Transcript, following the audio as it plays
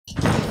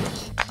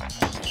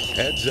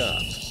Heads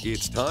up,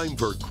 it's time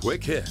for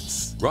Quick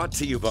Hits, brought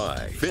to you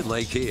by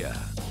Finlay Kia.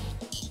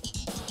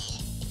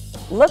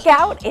 Look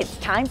out, it's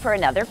time for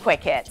another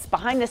Quick Hits,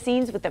 behind the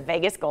scenes with the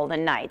Vegas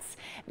Golden Knights.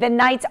 The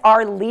Knights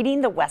are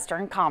leading the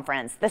Western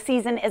Conference. The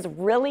season is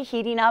really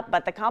heating up,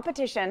 but the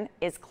competition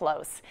is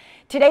close.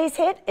 Today's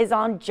hit is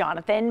on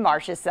Jonathan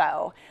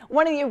Marchessault.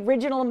 One of the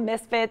original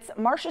misfits,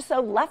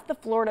 Marchessault left the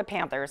Florida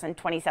Panthers in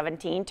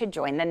 2017 to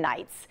join the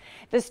Knights.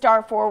 The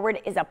star forward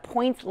is a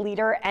points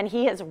leader, and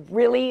he has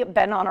really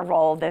been on a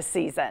roll this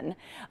season.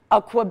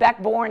 A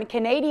Quebec-born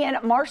Canadian,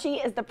 Marshy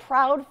is the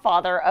proud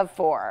father of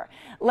 4.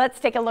 Let's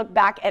take a look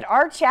back at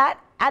our chat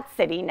at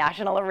City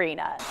National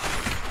Arena.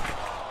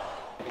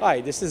 Hi,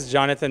 this is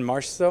Jonathan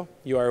Marchessault.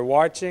 You are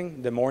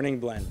watching The Morning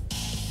Blend.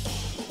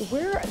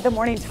 We're the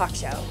morning talk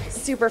show.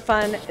 Super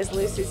fun, as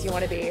loose as you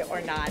want to be or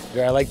not.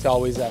 I like to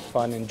always have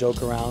fun and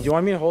joke around. Do you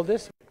want me to hold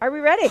this? Are we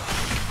ready?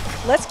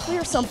 Let's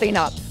clear something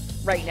up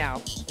right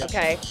now,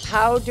 okay?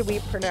 How do we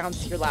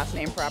pronounce your last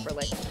name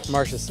properly?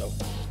 Marchessault.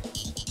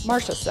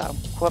 Marchessault.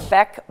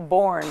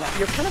 Quebec-born.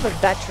 You're kind of a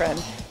veteran.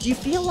 Do you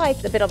feel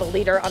like a bit of a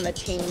leader on the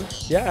team?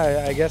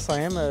 Yeah, I guess I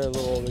am a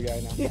little older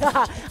guy now.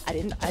 Yeah, I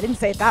didn't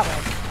say it that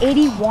way.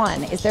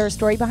 81, is there a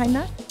story behind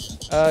that?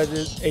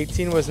 The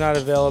 18 was not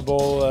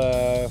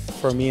available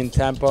for me in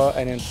Tampa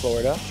and in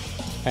Florida.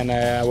 And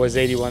I was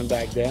 81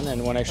 back then,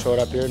 and when I showed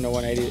up here, no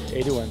one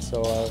 81,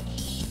 so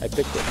I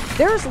picked it.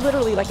 There's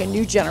literally like a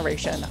new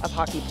generation of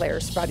hockey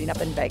players sprouting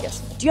up in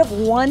Vegas. Do you have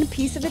one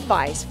piece of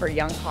advice for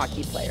young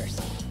hockey players?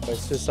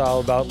 It's just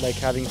all about like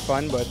having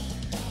fun, but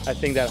I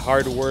think that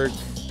hard work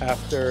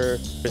after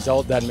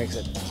result, that makes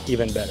it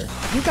even better.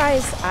 You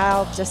guys,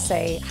 I'll just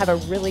say, have a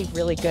really,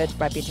 really good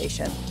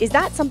reputation. Is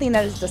that something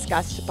that is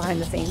discussed behind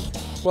the scenes?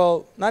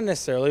 Well, not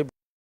necessarily.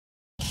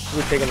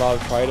 We take a lot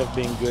of pride of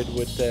being good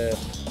with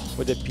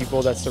the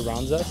people that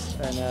surrounds us,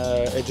 and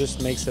it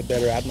just makes a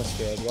better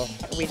atmosphere as well.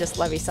 We just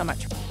love you so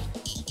much.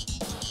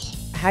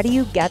 How do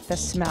you get the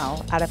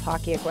smell out of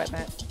hockey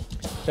equipment?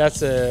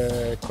 That's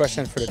a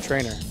question for the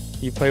trainer.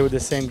 You play with the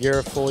same gear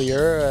a full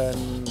year,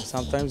 and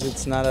sometimes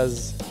it's not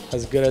as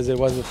good as it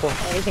was before.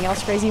 Anything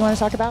else crazy you want to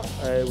talk about?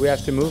 We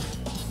have to move.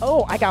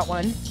 Oh, I got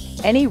one.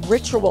 Any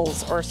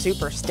rituals or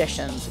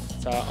superstitions?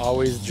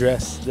 Always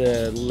dress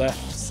the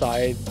left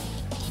side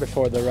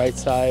before the right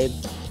side.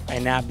 I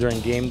nap during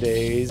game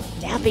days.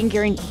 Napping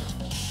during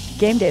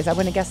game days, I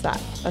wouldn't have guessed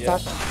that. That's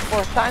awesome.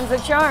 4th time's the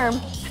charm.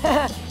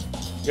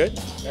 Good,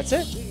 that's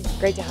it.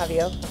 Great to have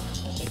you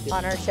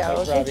on our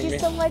show. Thank you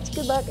so much.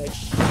 Good luck.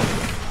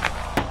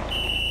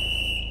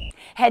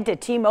 Head to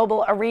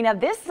T-Mobile Arena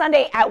this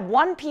Sunday at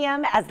 1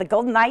 p.m. as the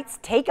Golden Knights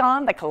take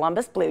on the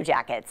Columbus Blue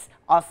Jackets.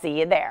 I'll see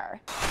you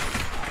there.